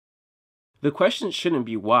The question shouldn't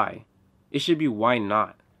be why. It should be why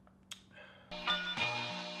not.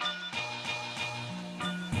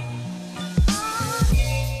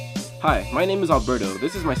 Hi, my name is Alberto.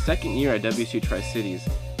 This is my second year at WSU Tri-Cities.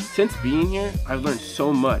 Since being here, I've learned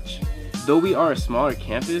so much. Though we are a smaller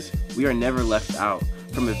campus, we are never left out,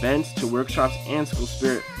 from events to workshops and school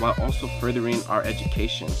spirit, while also furthering our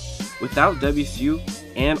education. Without WSU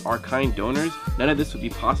and our kind donors, none of this would be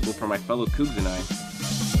possible for my fellow Cougs and I.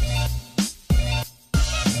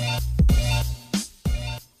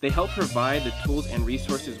 They help provide the tools and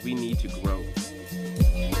resources we need to grow.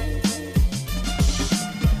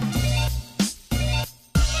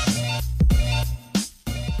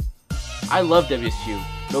 I love WSU.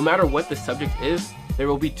 No matter what the subject is, there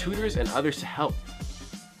will be tutors and others to help.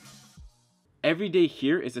 Every day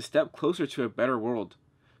here is a step closer to a better world.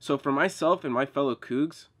 So for myself and my fellow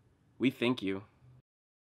Cougs, we thank you.